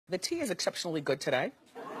The tea is exceptionally good today.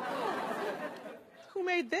 Who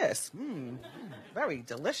made this? Very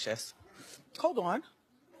delicious. Hold on.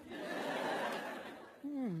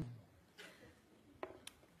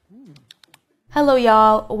 Hello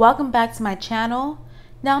y'all, welcome back to my channel.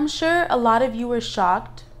 Now I'm sure a lot of you were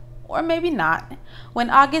shocked, or maybe not, when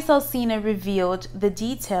August Alsina revealed the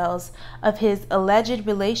details of his alleged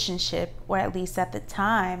relationship, or at least at the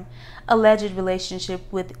time, alleged relationship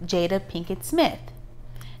with Jada Pinkett Smith.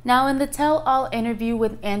 Now in the tell-all interview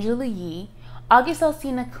with Angela Yee, August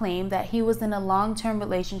Alsina claimed that he was in a long-term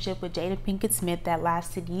relationship with Jada Pinkett Smith that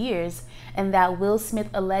lasted years, and that Will Smith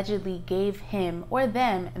allegedly gave him or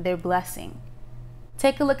them their blessing.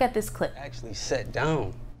 Take a look at this clip. I actually sat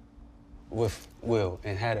down with Will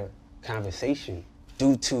and had a conversation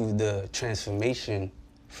due to the transformation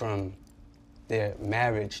from their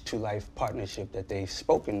marriage to life partnership that they've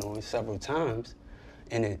spoken on several times,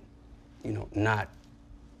 and it, not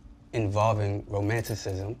involving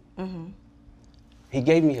romanticism. He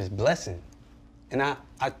gave me his blessing, and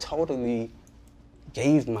I totally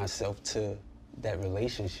gave myself to that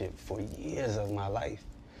relationship for years of my life,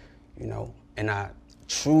 and I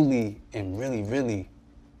truly and really, really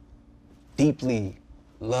deeply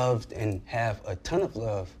loved and have a ton of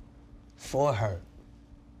love for her.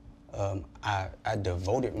 I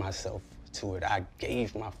devoted myself to it. I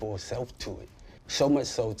gave my full self to it. So much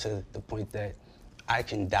so to the point that I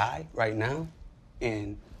can die right now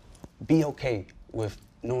and be okay with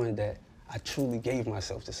knowing that I truly gave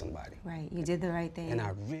myself to somebody. Right, you did the right thing. And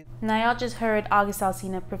I really... Now y'all just heard August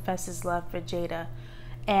Alsina profess his love for Jada,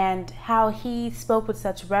 and how he spoke with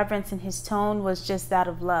such reverence, and his tone was just that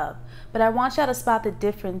of love. But I want y'all to spot the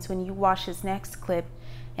difference when you watch this next clip,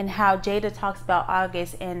 and how Jada talks about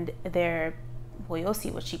August and their, well, you'll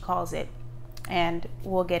see what she calls it, and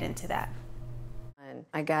we'll get into that.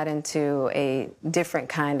 I got into a different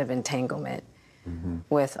kind of entanglement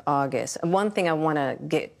with August. And one thing I want to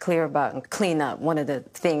get clear about and clean up, one of the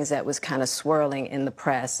things that was kind of swirling in the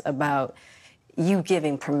press about you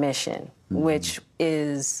giving permission, which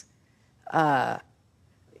is, the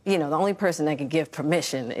only person that can give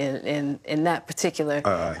permission in that particular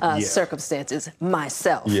circumstance is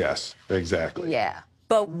myself. Yes, exactly. Yeah.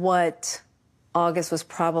 But what August was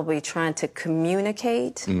probably trying to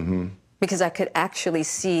communicate, because I could actually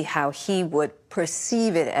see how he would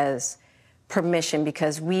perceive it as permission,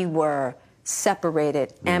 because we were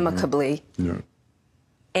separated amicably.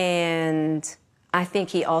 And I think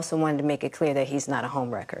he also wanted to make it clear that he's not a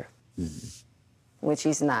homewrecker, which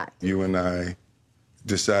he's not. You and I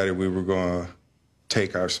decided we were going to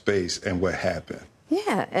take our space, and what happened?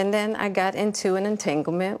 Yeah, and then I got into an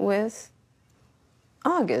entanglement with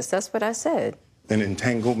August. That's what I said. An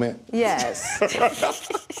entanglement? Yes.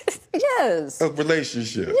 Yes. A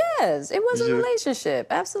relationship? Yes, it was a relationship,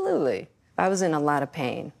 absolutely. I was in a lot of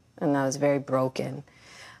pain, and I was very broken.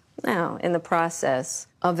 Now, in the process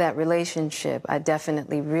of that relationship, I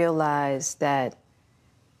definitely realized that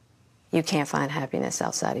you can't find happiness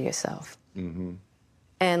outside of yourself.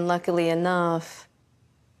 And luckily enough,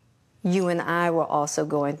 you and I were also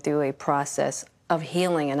going through a process of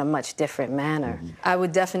healing in a much different manner. I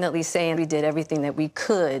would definitely say we did everything that we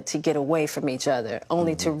could to get away from each other,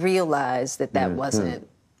 only to realize that that wasn't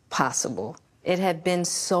possible. It had been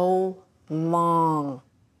so long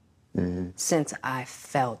since I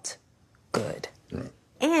felt good.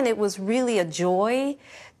 And it was really a joy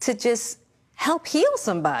to just help heal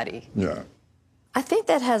somebody. I think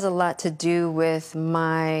that has a lot to do with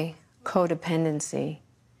my codependency,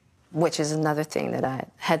 which is another thing that I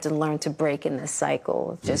had to learn to break in this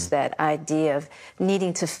cycle. Just that idea of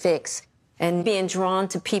needing to fix and being drawn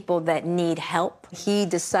to people that need help. He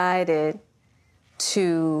decided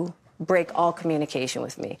to break all communication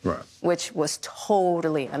with me, which was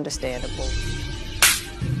totally understandable.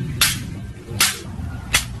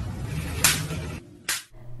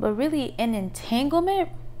 But really, an entanglement?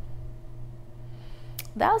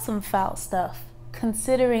 That was some foul stuff,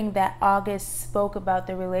 considering that August spoke about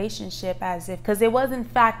the relationship as if, because it was in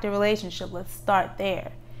fact a relationship, let's start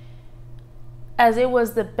there, as it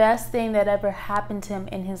was the best thing that ever happened to him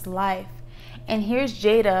in his life. And here's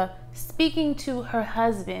Jada speaking to her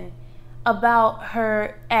husband about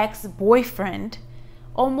her ex-boyfriend,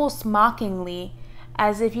 almost mockingly,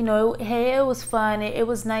 as if, hey, it was fun, it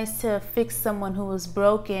was nice to fix someone who was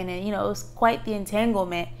broken, and, it was quite the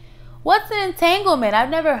entanglement. What's an entanglement? I've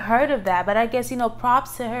never heard of that, but I guess,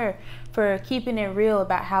 props to her for keeping it real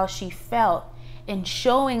about how she felt and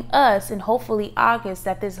showing us, and hopefully August,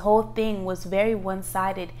 that this whole thing was very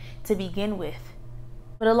one-sided to begin with.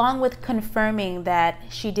 But along with confirming that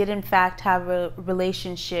she did in fact have a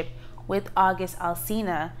relationship with August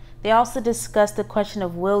Alsina, they also discussed the question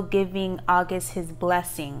of Will giving August his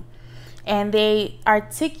blessing. And they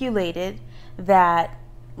articulated that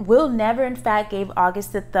Will never in fact gave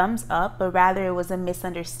August the thumbs up, but rather it was a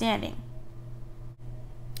misunderstanding.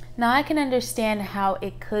 Now I can understand how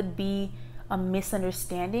it could be a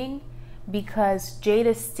misunderstanding because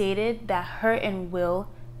Jada stated that her and Will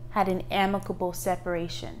had an amicable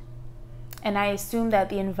separation. And I assume that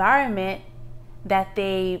the environment that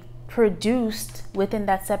they produced within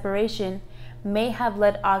that separation may have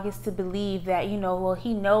led August to believe that, well,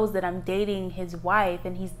 he knows that I'm dating his wife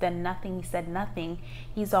and he's done nothing, he said nothing,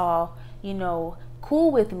 he's all,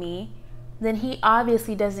 cool with me, then he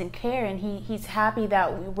obviously doesn't care and he's happy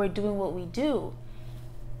that we're doing what we do.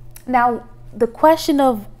 Now, the question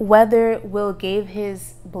of whether Will gave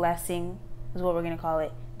his blessing, is what we're going to call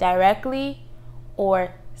it, directly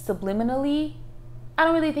or subliminally, I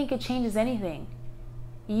don't really think it changes anything.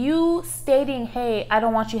 You stating, hey, I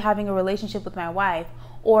don't want you having a relationship with my wife,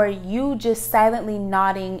 or you just silently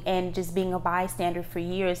nodding and just being a bystander for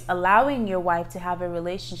years, allowing your wife to have a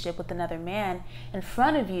relationship with another man in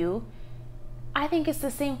front of you, I think it's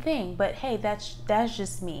the same thing. But hey, that's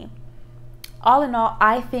just me. All in all,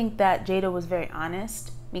 I think that Jada was very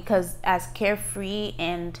honest, because as carefree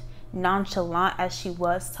and nonchalant as she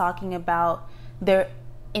was talking about their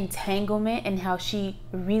entanglement and how she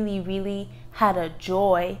really had a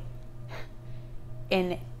joy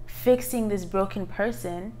in fixing this broken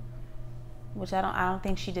person, which I don't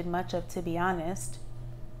think she did much of, to be honest.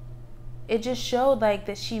 It just showed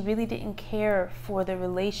that she really didn't care for the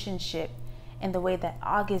relationship in the way that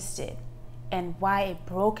August did, and why it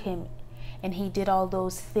broke him, and he did all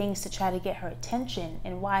those things to try to get her attention,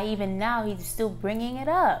 and why even now he's still bringing it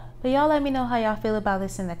up. But y'all let me know how y'all feel about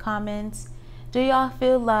this in the comments. Do y'all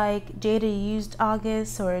feel like Jada used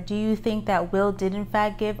August, or do you think that Will did in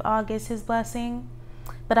fact give August his blessing?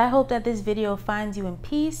 But I hope that this video finds you in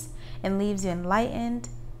peace and leaves you enlightened.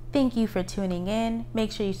 Thank you for tuning in.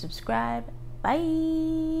 Make sure you subscribe.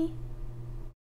 Bye.